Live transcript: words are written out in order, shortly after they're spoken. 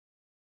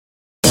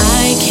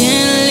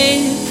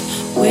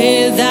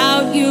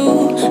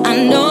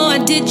know I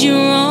did you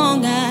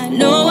wrong. I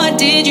know I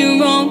did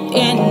you wrong,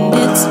 and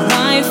it's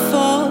my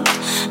fault.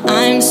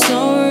 I'm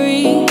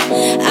sorry.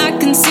 I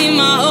can see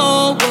my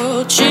whole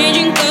world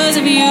changing 'cause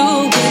of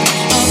you, but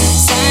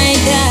upside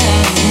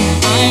down.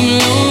 I'm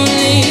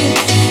lonely.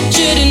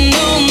 Should've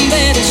known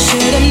better.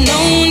 Should've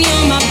known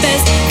you're my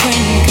best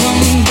friend.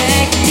 Come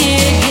back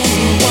here again,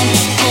 one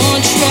more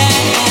try.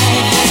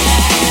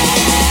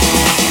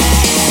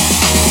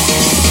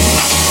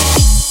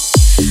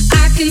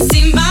 I can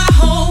see my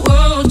whole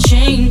world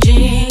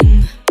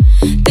changing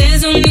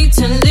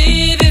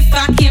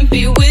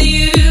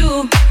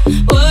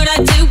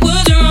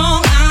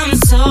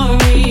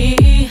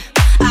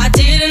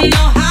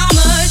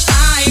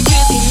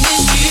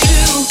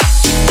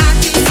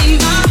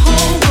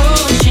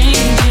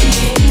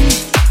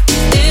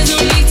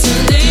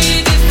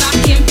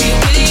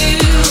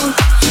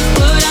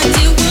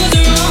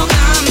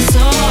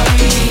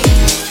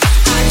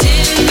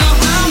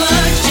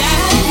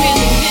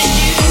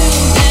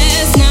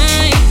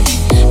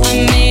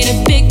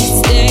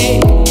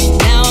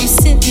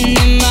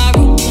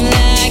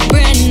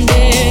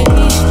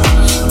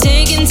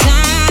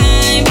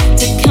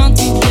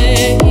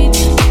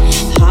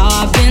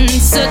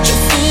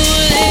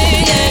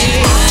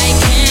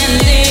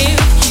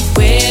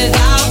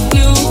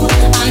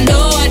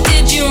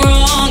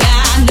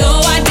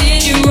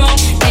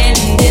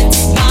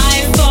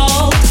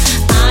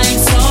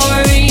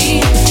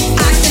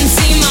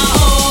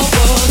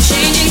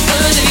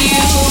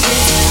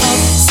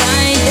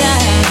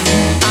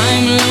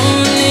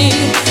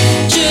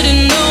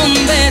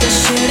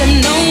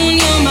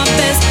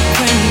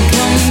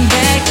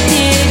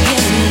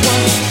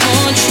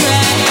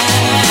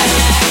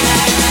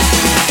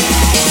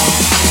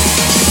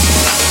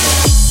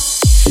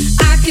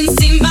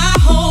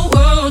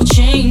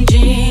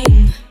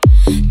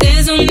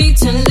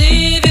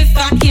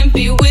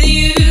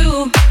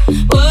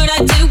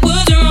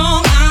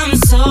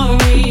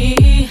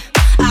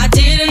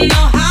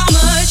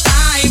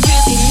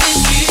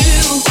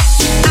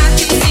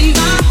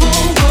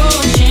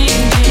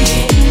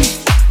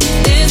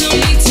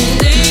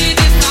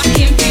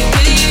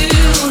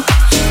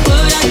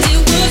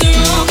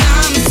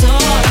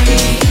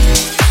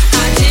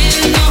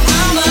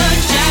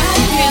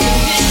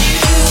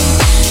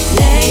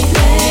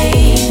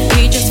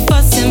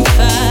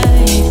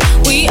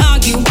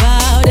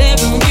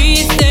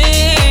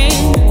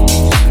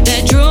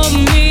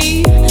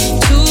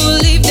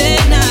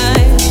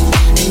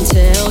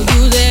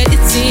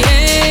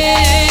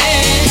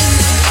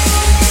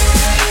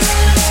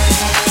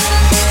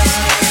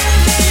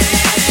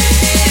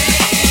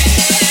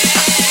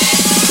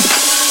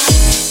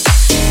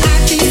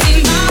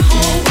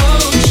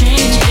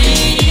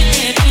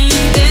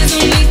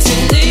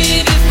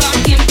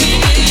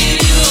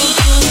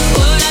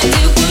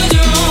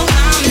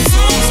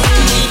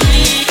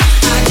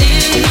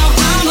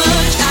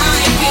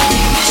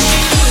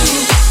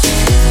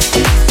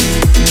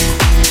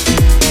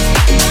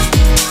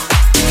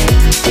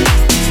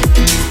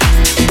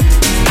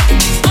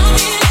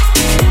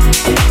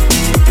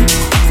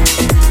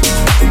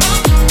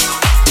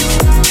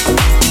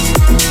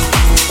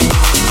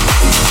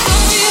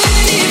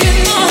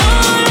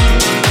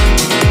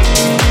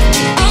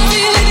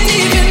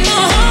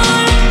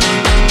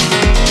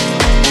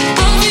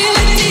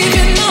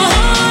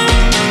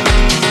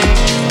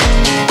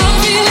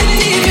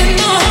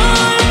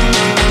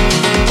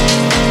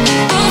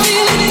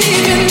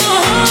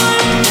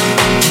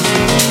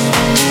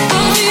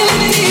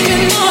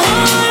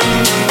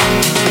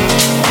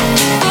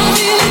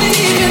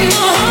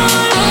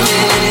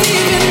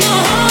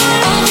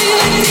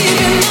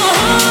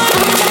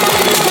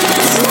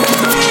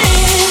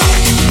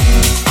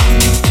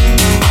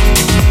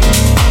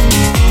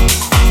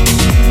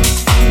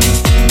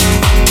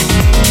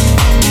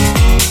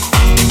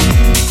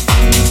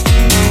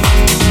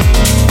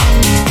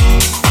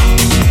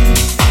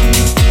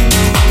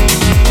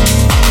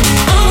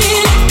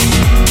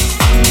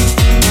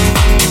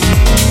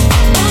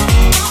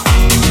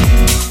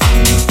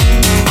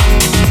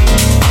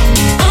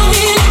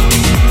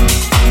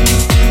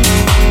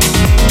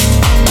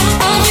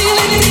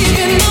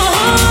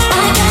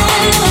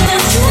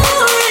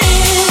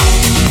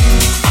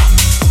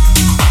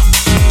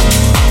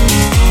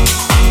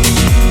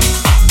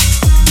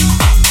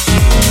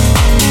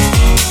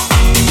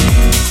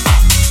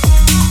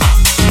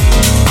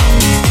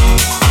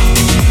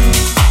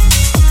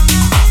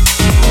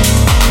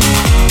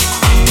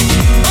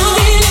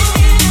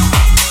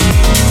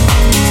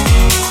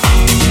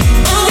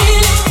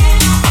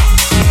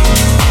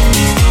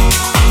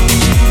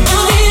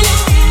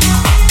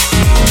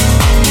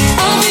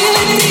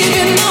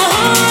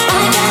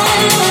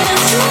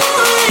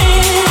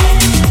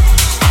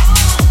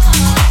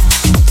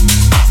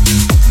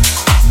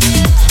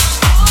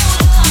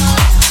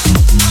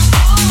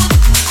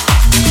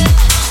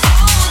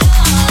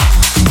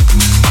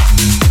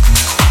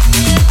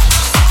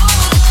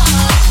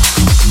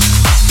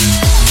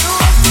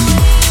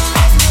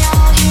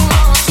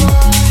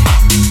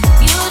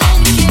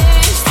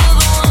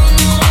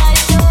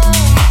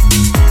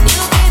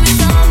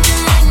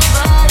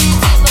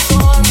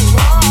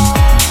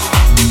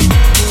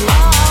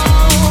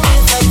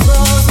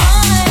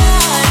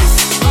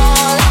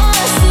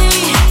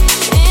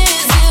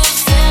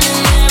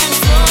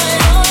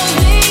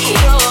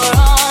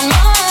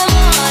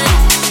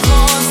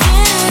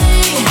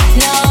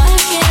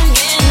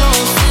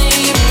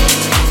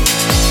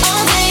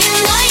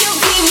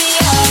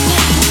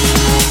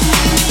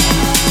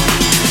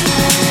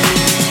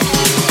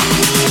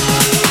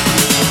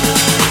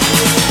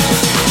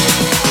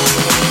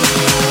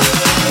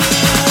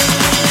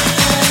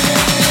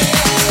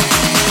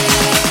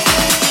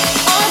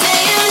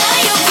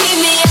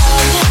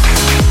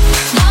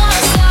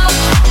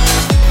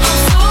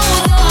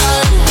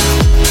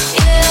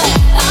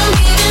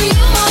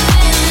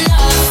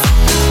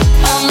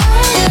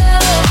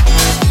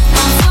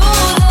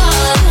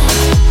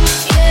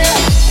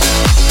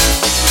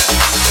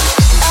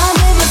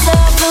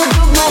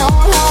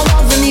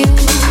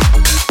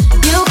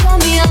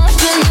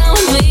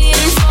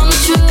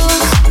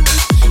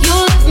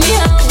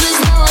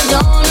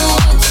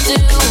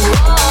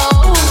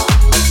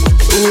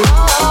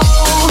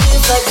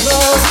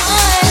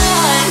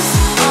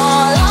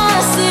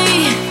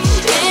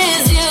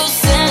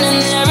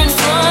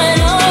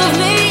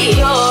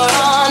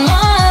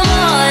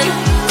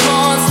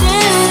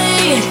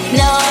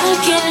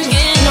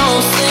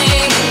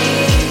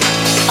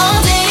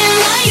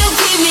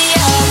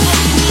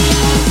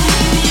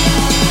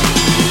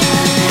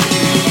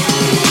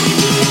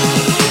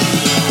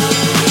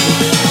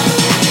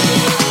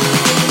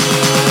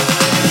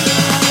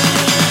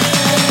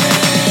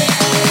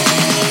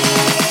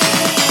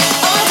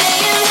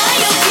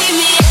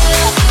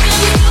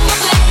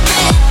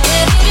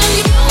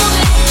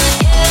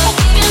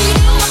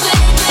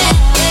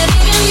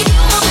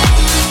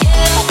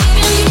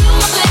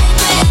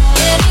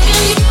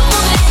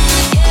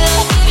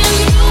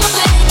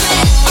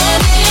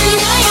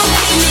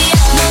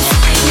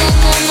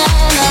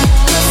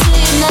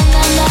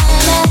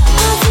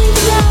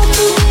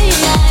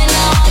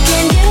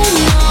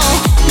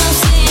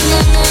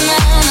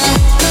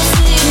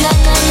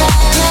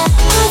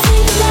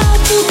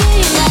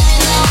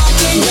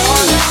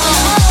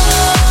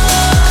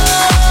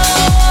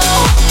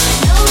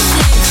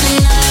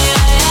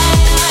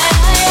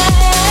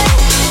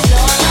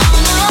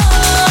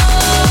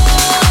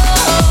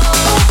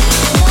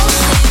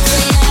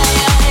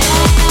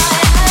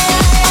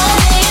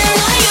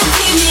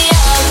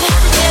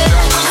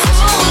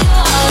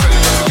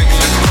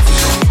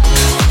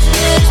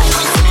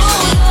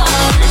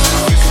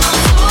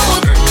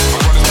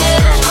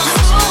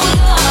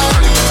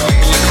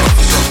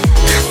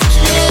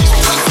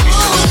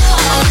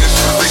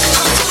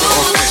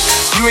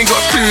You ain't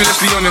got a clue,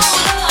 let's be honest.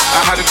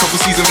 I had a couple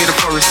seasons made a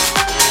forest.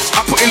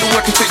 I put in the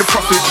work and take the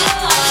profit.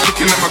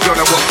 Looking at my girl,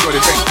 I walk God,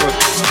 thank God.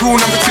 Rule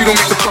number 2, don't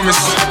make the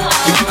promise.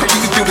 If you can't do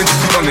the deal, then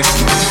just be honest.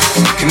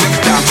 I can never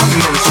die, I'm Chuck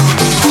Norris.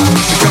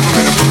 The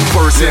government, I'm fucking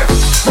Boris, yeah.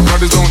 My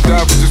brothers don't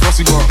die, but just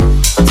Rossi bar.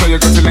 Tell your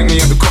girl to link me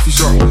at the coffee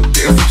shop.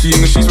 Getting freaky in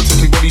the sheets, we're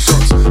taking body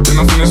shots.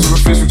 Then I'm finished with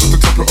a fish, just to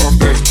top it off,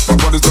 hey. My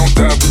brothers don't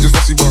die, but just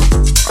Rossi bar.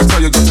 I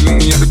tell your girl to link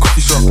me at the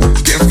coffee shop.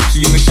 Getting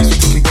freaky in the sheets, we're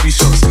taking body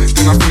shots.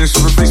 Then I'm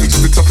finished with a fish, just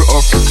to top it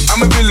off.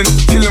 I'm a villain,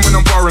 killing when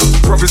I'm barring.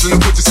 Brothers in the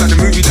wood, just like the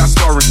movie that's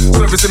starring.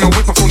 Service in my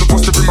whip, I phone the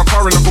boss to bring my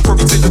car in. I could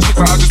probably take a chick,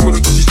 but I just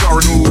wouldn't cause she's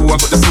jarring. Ooh, I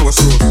got the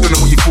sauce. Don't know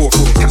what you for.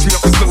 Catch me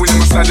up and slow in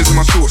my sliders and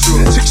my shorts.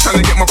 Chick's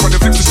trying to get my brother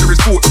flips to share his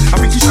thoughts. I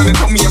think he's trying to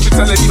tell me I should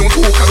tell her he don't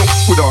talk. I don't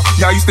f with her.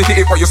 Yeah, I used to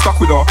hit it, but you're stuck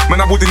with her.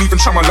 Man, I wouldn't even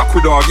try my luck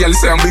with her. Yeah, let's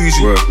say I'm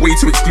bougie. Way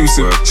too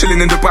exclusive. Chilling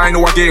in Dubai,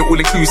 know I get it all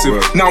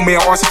inclusive. Now may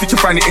I ask if you can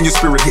find it in your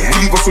spirit?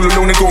 Leave us all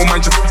alone and go and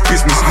mind your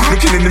business.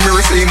 Looking in the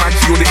mirror, saying my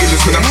key or the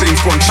illness. When I'm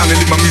James Bond, trying to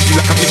live my movie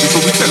like I'm Iggy, so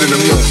we telling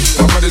them,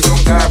 my brothers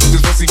don't die, but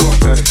just Rossi got.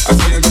 I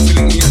swear you're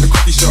feeling me at the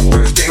coffee shop.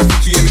 Getting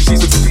freaky in the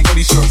sheets, we're taking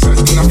body shots.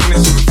 When I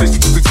finish with a face,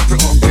 we just top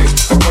it off.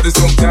 My brothers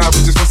don't die,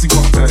 but just Rossi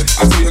got.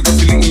 I swear you're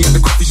feeling me at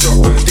the coffee shop.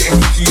 Getting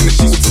freaky in the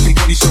sheets, we're taking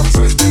body shots.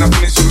 Then I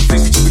finish with a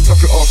face, we just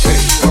top it off.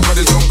 My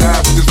brothers don't die,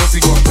 but just Rossi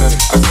got.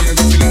 I swear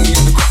you're feeling me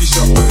at the coffee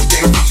shop.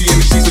 Getting freaky in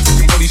the sheets, we're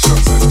taking body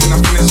shots. Then I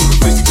finish with a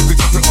face, we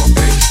just top it off.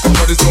 My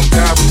brothers don't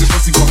die, but just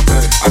Rossi got.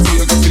 I swear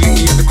you're feeling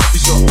me at the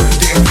coffee shop.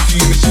 Getting freaky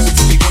in the sheets,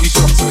 we're taking body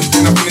shots.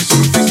 Then I finish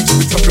with a face, we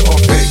just top it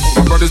off.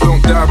 My brothers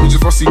don't die, but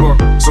just Rossi got.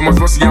 So much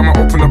Rossi, I might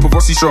open up a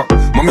Rossi shop.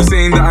 Mommy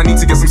saying that I need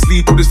to get some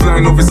sleep. All this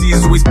flying overseas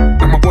is always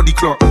like my body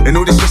clock. And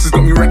all this stress has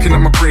got me wrecking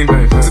at my brain.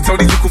 So tell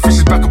these little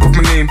fishes back up off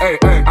my name.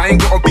 I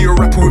ain't gotta be a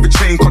rapper with a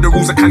chain, cause the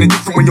rules are kinda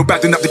different when you're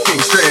badding up the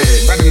game.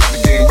 Straight, badding up the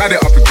game, bad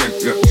it up again.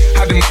 Yeah.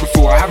 Had them up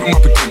before, I have them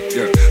up again.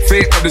 Yeah.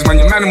 Fake brothers, man,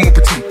 your man and more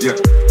pretend. Yeah.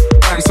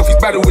 Himself,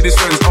 he's battle with his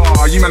friends.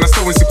 You man are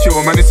so insecure,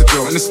 man, it's a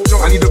joke.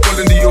 I need a ball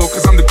in the York,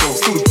 cause I'm the goal.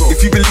 Still the goal.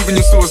 If you believe in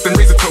your source, then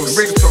raise a toast.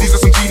 These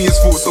are some genius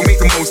thoughts, so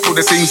make the most, so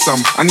they say me some.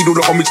 I need all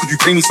the homage, could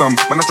you pay me some?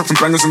 Man, I'm dropping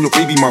bangers on your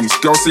baby mums.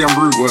 Girls say I'm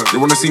rude, they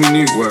wanna see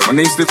me new. My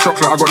name's Stiff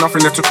Chocolate, I got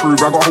nothing left to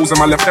prove. I got holes in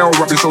my left L,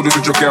 rubbing shoulders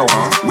with your girl.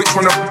 Which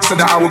one up said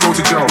that I will go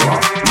to jail?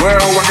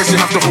 Well, I guess you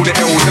have to hold the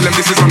L. Tell them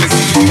this is on the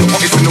TV, the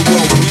hottest in the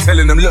world. When we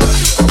telling them, look,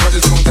 my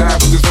brothers don't die,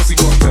 but just Rossi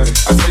got.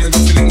 I say you're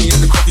feeling me at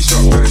the coffee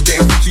shop.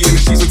 Getting freaky in the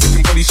sheets, we're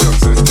taking body shots.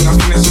 Then I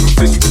finish with a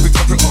fish, we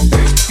top it off.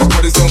 My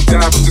brothers don't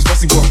die, but just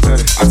Rossi got.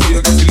 I say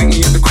you're feeling me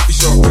at the coffee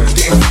shop.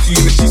 Getting freaky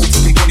in the sheets,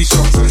 we're taking body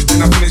shots.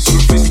 Then I finish with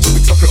a fish, we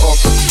top it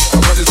off. My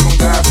brothers don't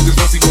die, but just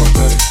Rossi got.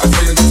 I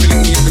say you're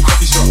feeling me at the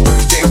coffee shop.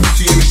 Getting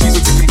freaky in the sheets,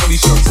 we're taking body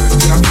shots.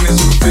 Then I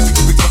finish with a fish,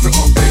 we top it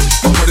off.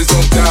 My brothers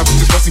don't die, but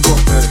just Rossi got.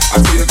 I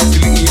say you're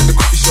feeling me at the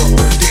coffee shop.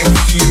 Getting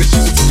freaky in the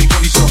sheets, we're taking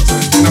body shots.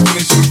 Then I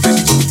finish with a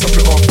fish, we top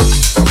it off.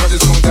 My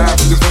brothers don't die,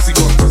 but just Rossi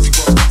got.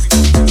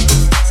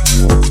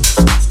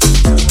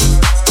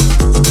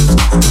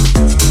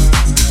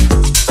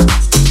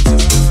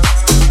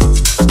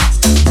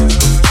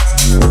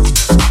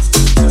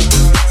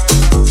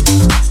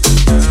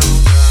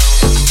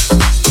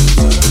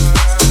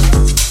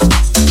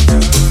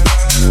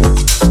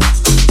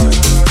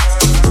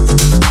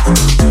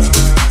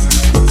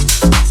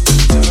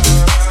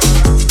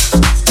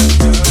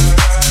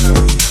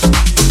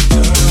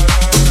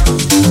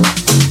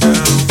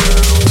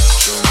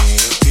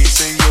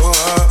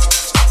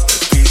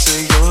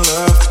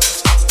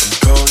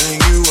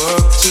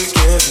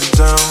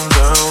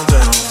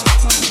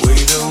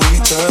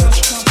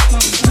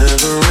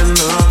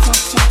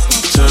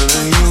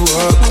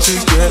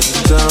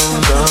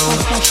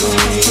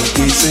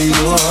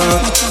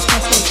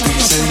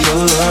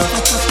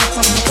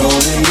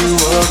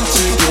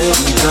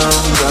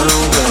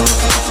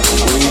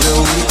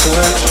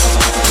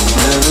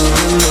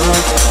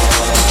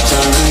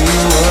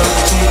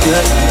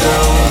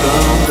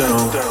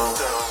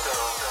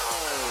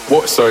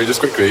 Sorry, just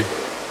quickly.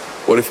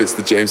 What if it's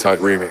the James Hyde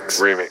remix?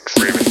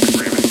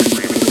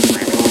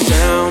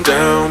 Down,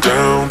 down,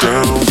 down,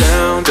 down,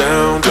 down,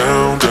 down, down,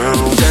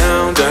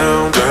 down, down,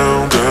 down, down,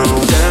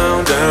 down,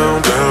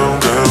 down,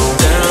 down,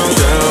 down,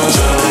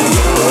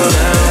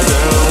 down,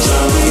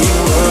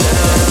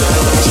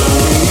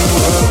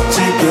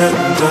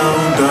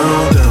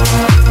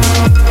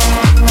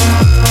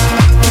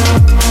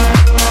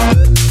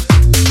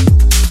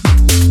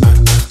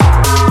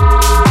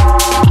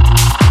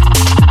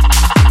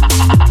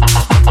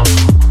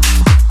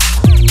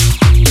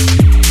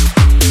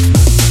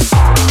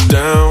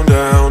 down,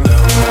 down, down.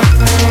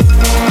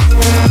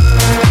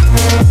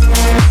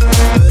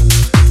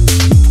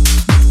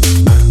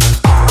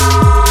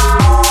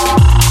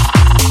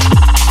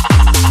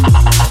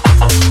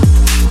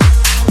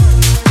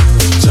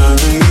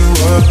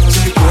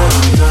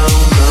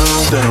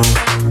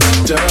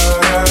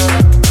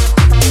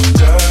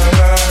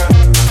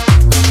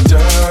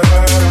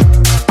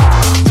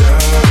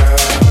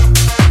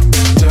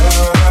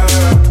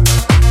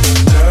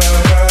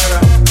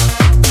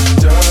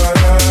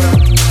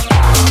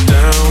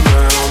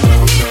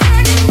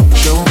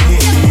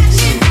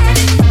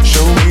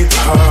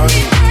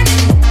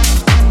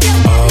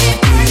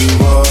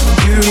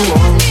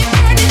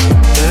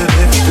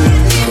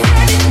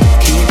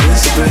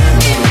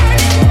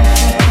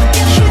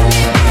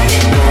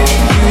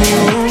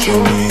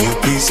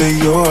 of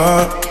your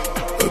heart,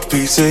 a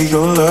piece of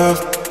your love.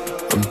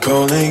 I'm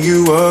calling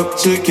you up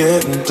to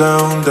getting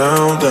down,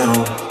 down,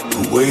 down.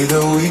 The way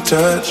that we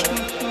touch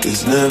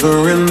is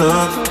never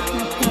enough.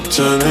 I'm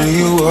turning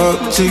you up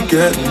to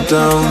getting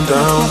down,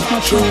 down.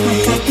 Show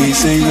me a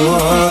piece of your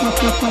heart,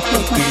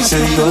 a piece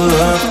of your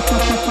love.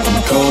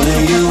 I'm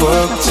calling you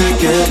up to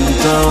getting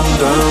down,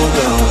 down,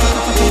 down.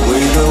 The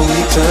way that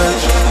we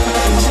touch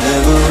is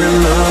never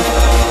enough.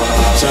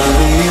 I'm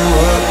turning you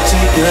up to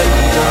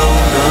getting down,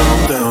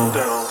 down, down,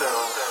 down.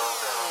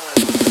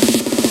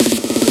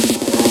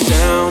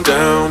 Down,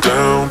 down,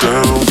 down,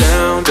 down,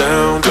 down,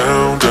 down, down,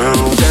 down,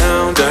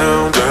 down,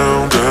 down,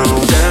 down, down,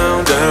 down,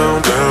 down,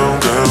 down, down,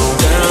 down,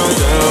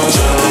 down,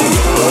 turning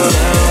you up,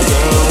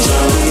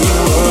 turning you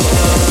up,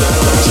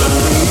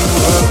 turning you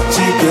up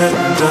to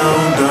getting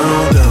down,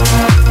 down, down.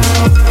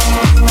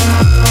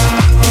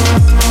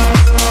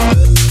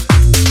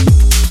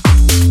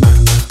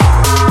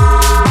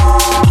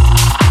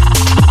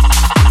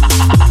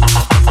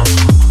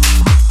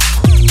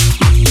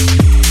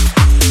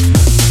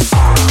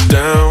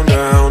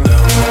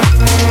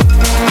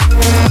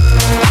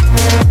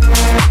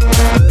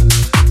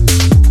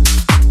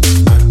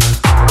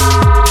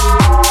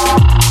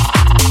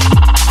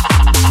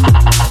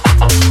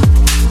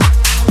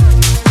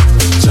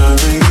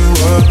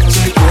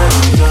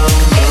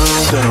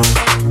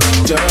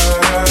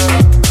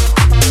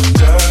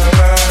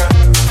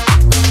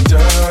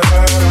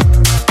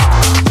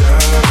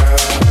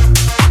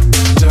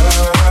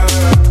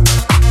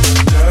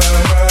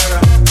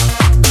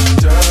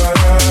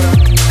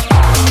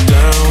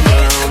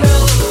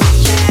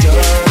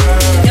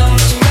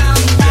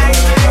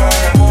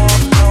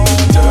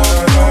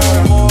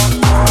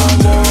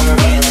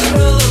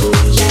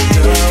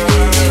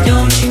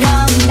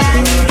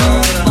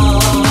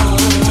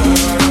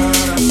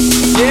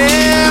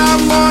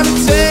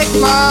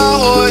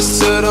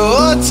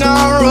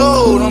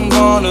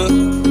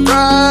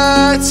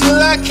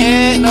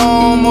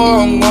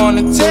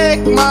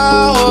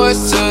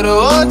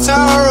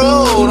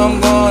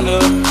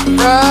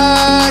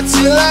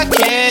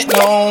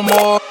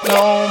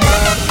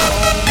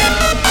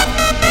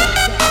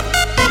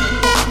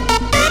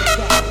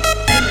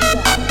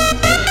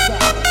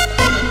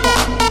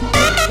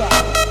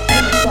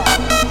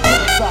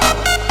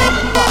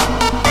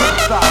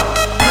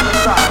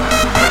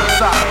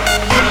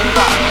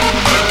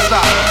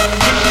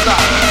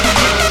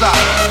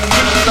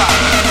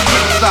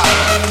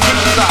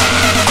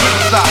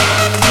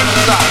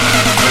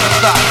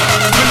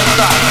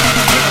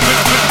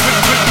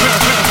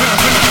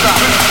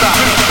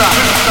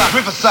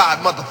 Riverside,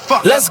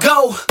 motherfucker. Let's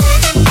go.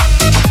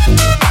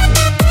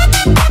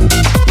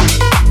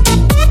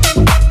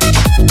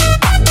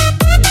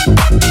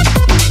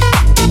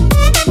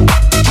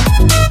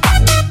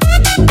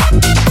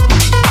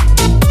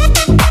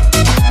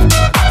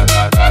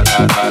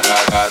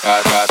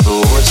 Got the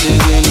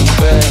horses in the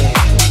bag,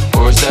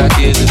 horseback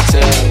is a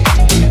tag.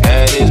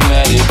 Head is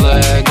matted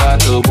black, got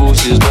the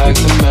boots is black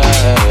to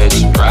match.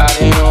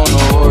 Riding on a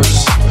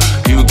horse,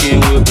 you can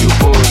whip your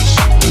Porsche.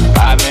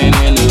 I've been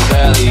in the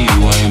valley, you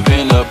ain't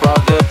been up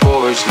off that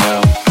porch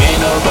now. Ain't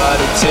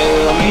nobody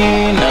tell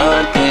me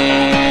nothing.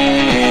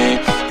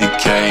 You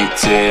can't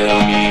tell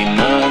me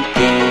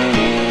nothing.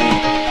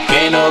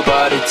 Ain't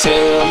nobody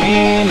tell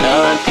me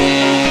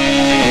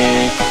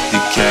nothing. You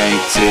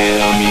can't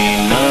tell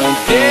me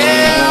nothing.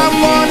 Yeah, I'm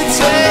gonna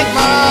take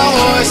my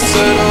horse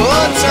to the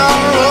old town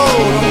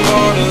road. I'm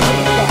gonna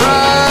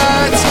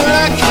ride till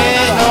I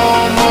can't no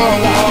more.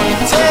 I'm gonna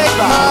take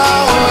my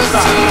horse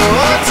to the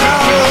old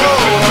town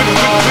road. I'm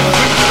gonna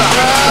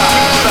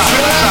ride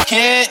till I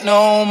can't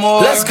no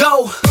more. Let's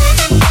go.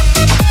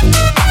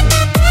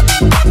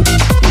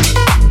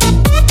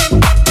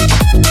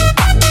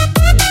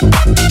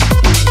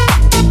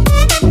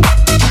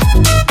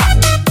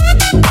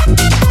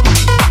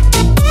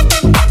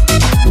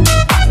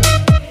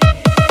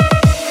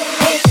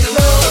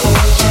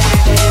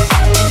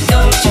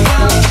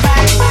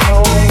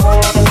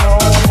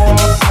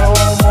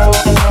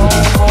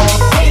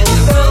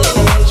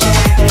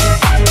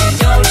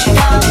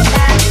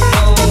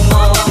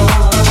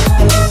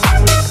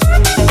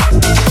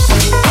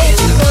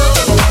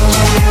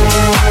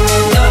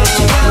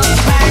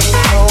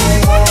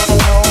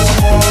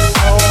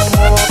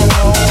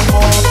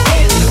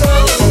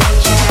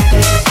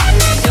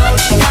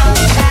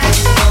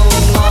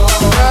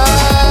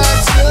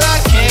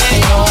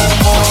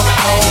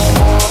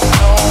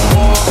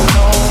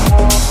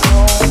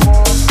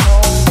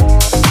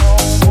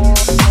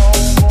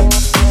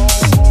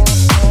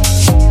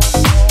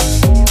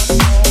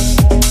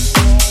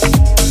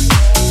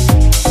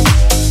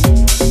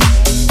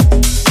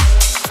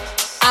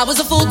 I was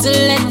a fool to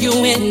let you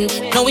in,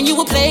 knowing you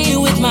would play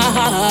with my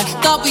heart.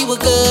 Thought we were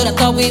good, I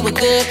thought we were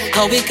good,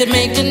 thought we could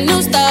make a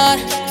new start.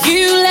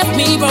 You left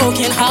me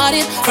broken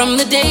hearted from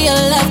the day your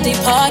love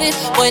departed.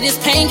 Boy, this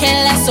pain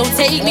can't last, so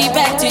take me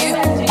back to you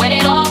when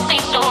it all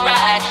seems so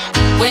right.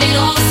 When it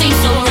all seems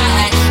so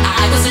right,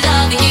 I was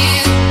loving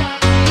you.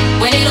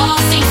 When it all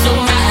seems so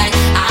right,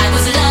 I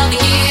was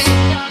loving you.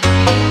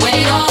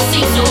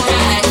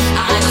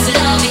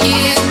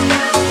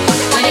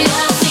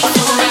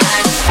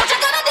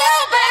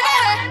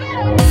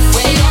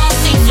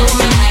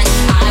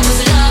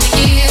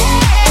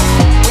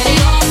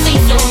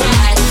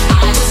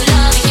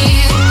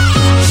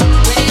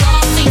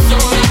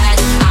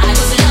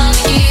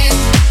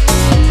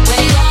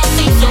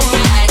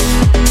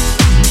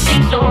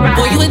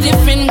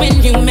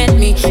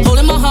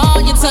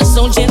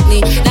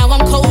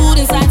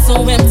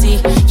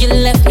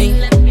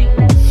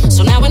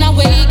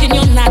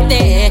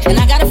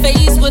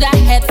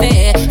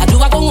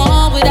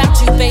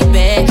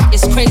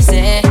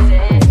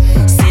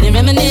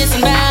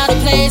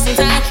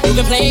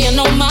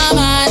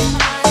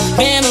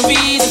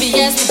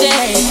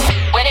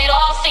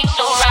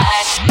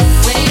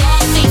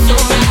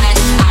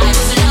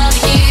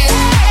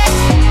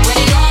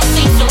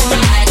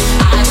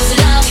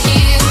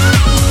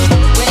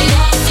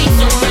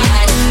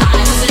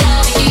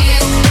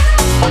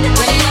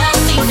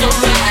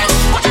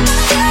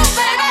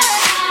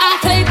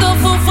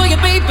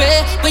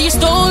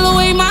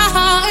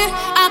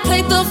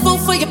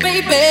 for you,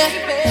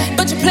 baby,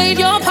 but you played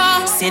your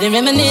part. Sitting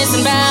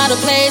reminiscing about a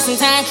place and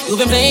time. You've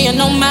been playing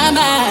on my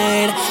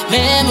mind.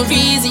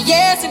 Memories of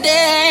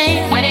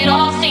yesterday. When it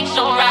all seems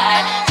so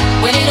right.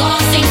 When it all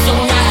seems so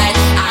right.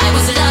 I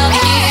was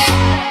loving you.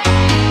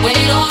 When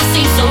it all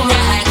seems so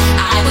right.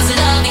 I was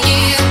loving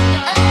you.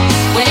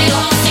 When it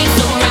all seems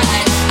so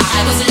right.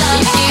 I was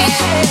loving you.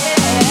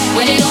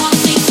 When it all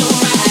seems so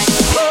right.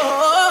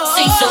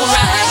 Seems so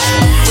right.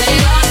 When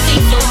it all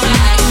seems so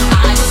right.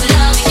 I was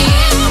loving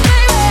you.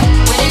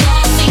 When it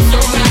all seems so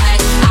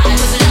right. I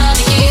was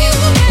loving you.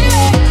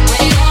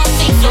 When it all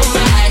seems so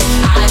right.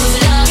 I was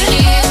loving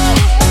you.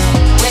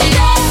 When it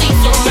all seems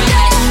so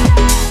right.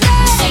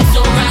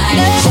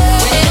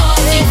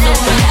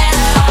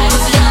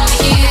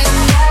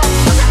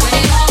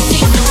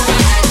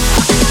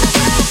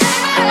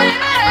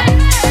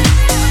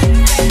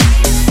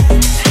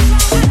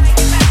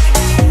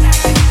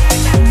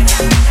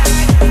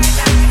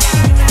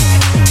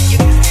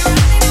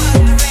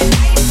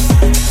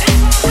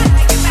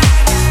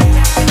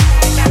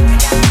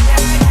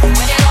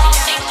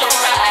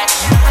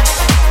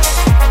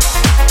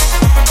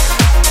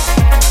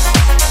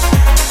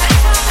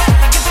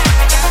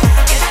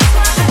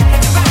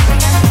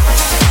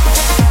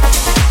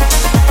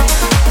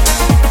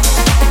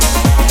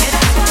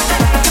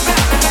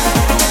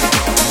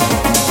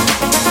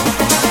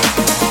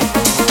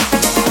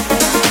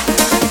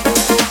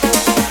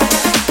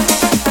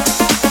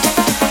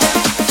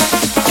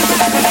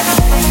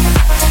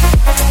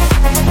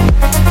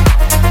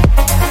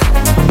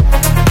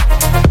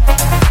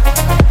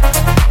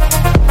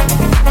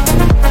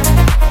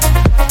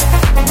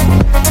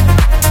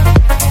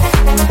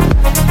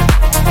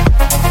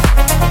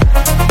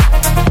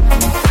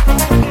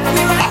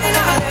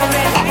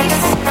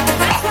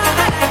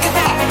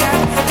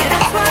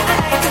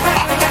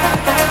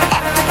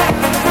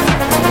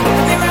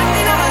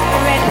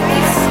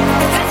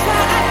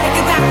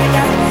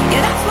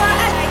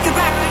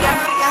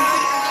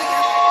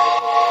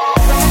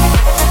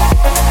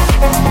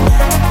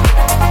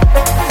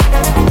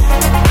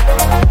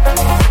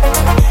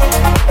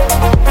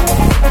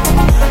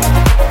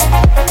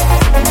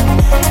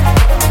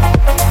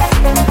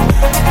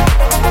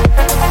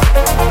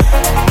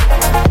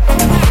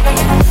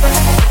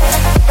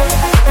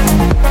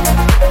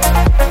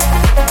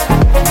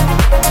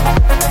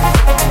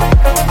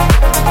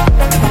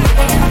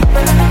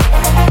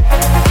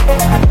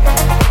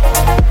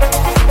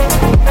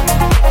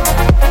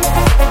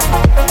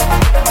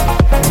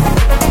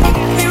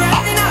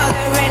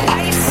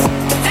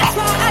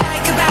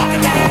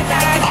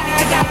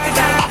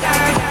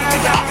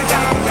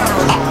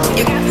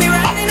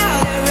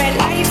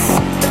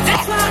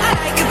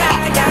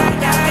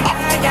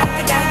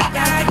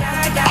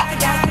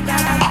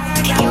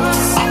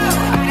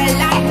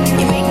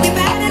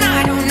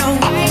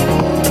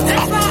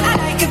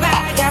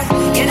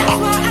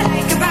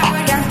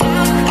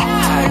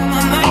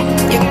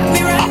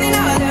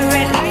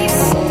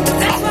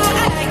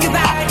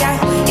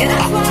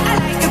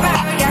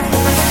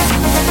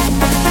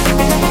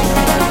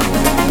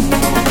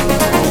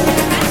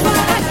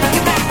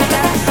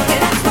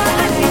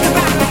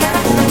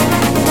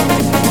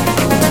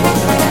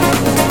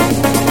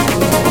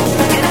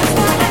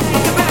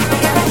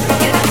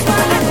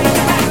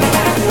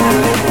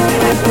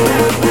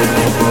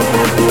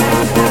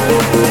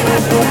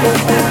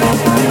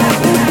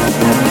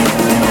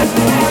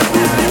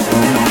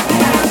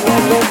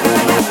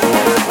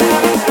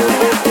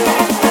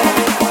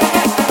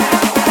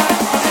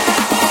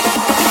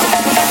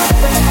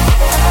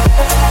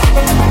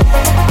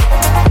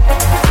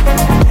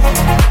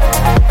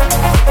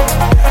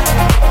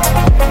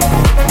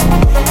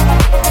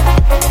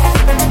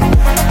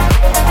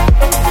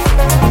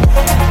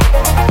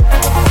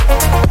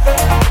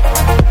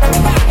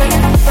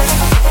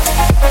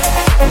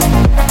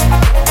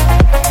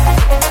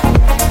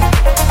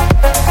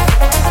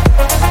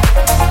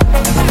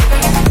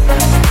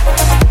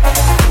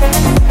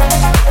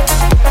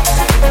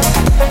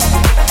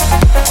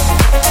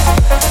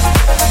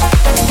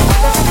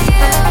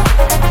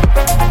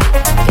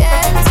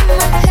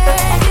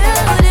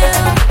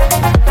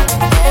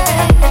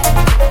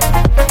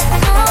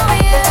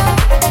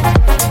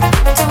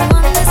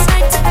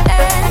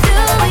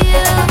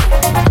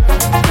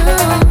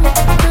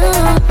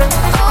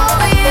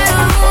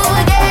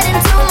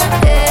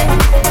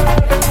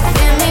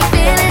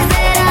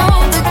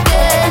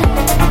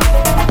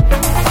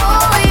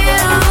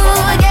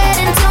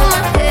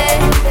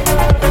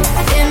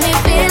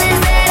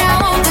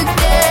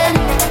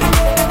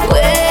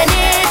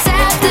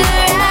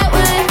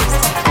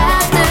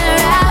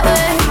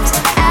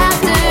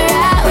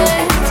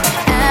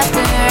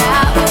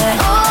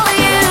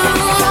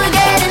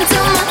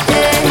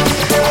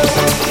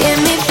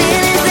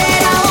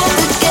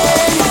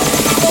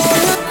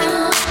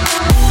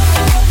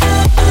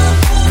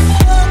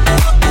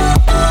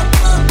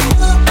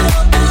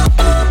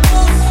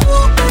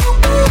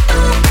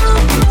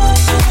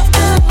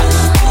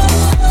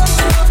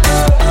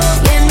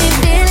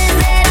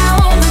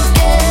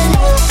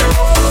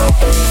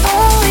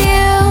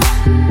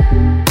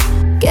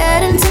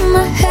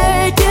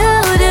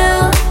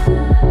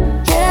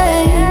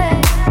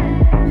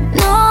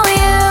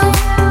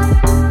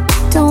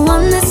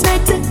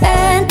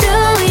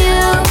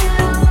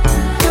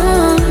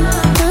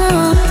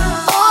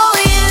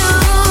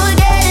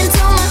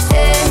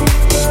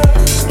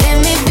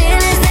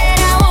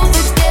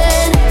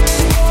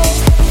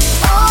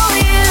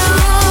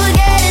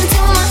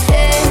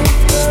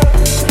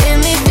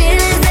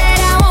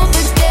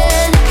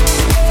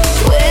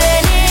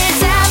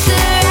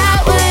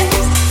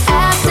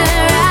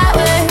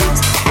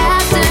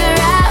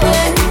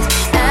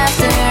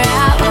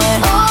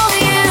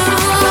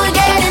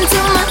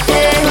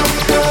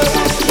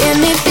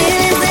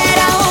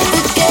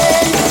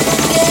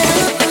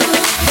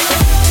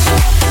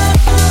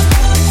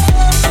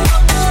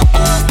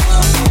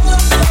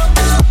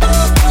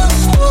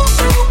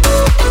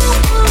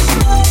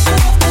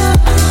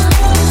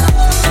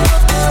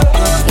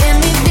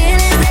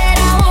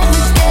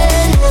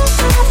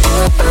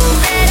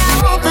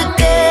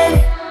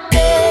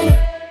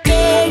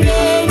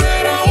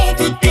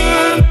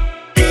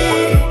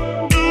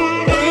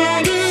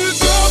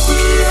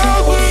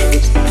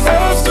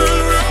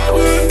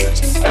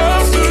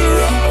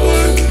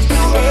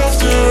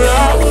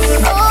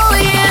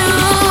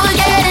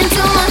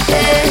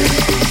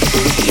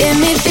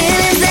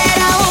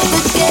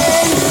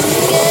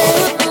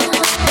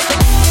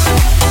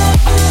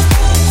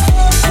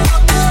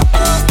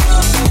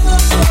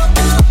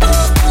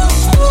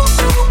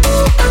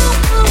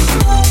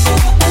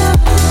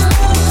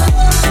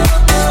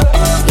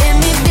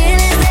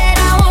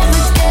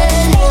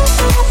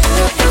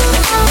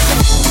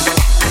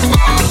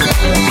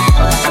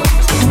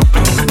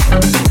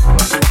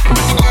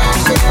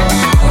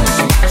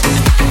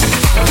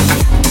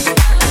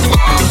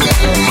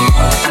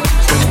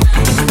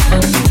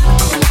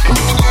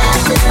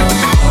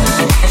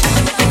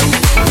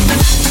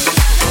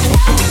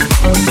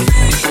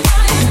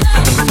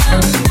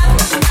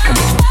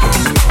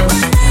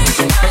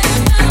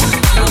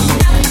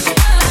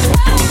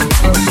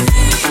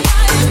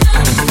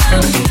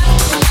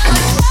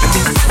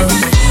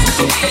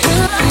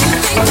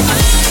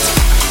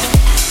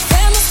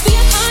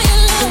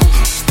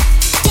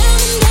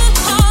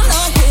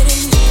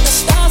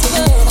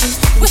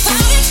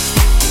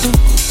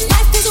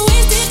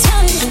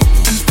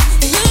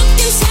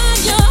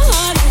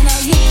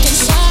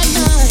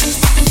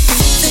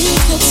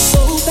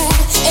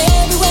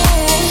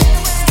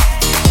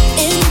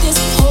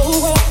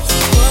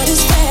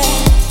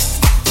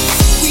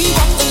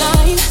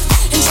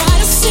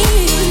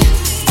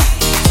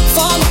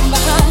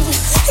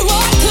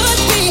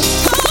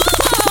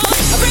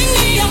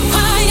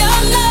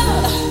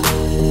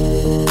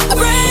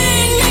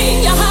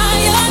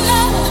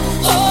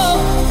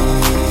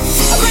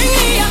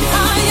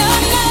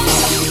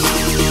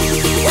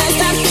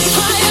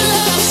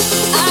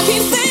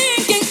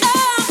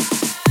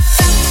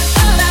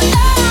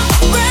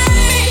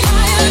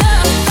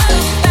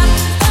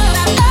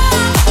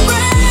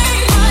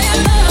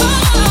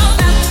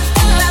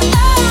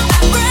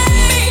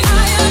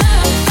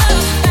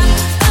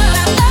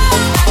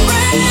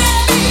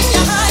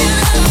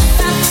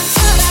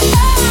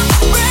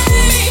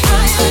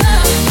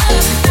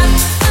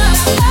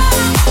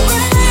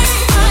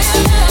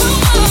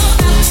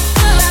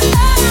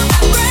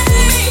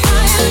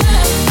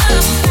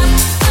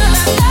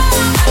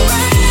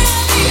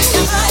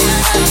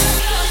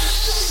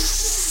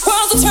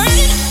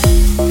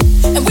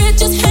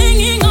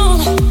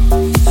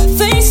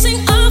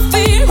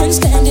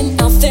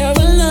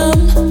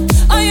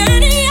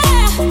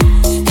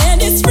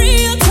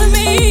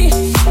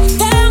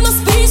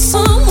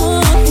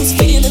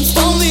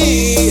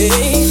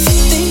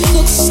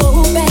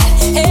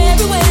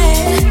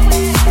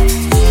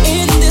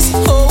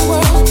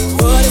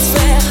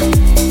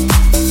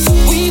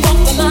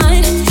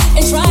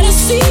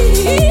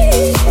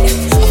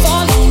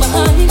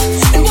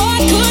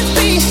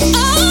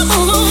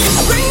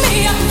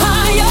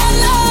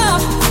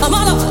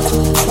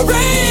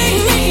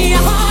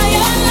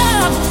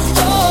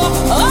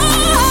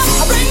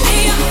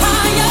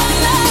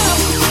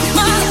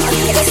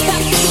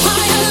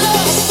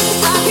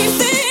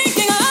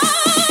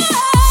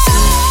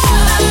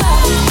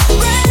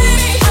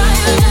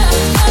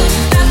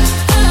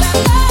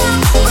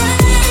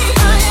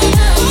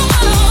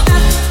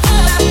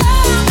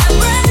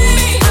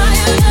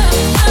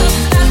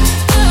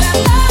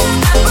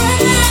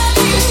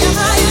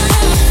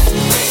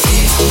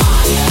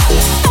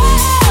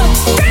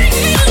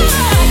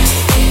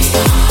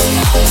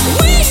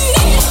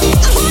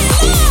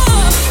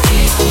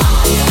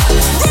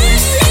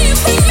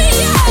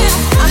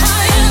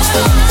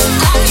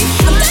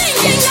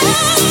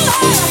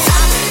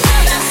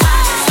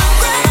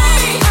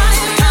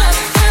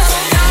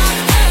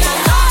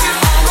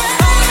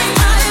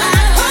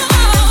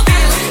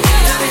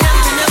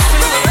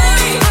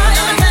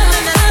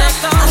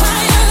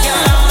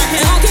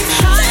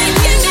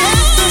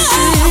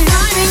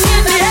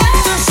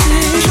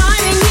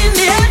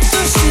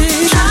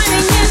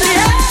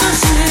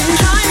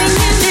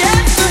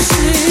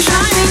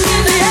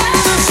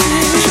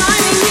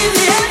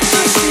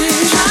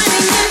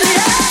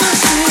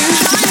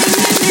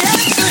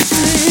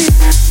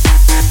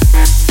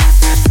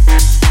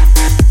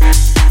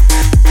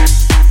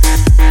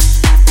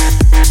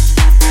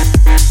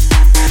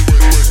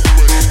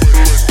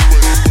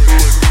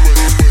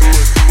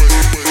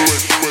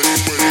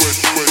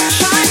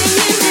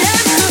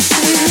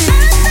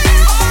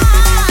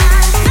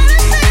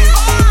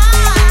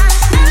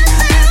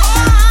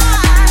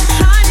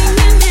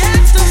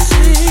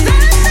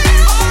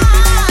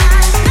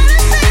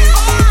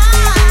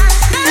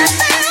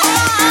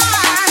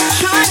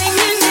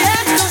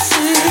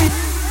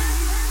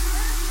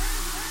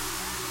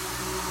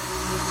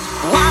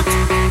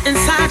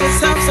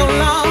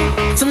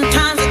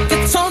 Sometimes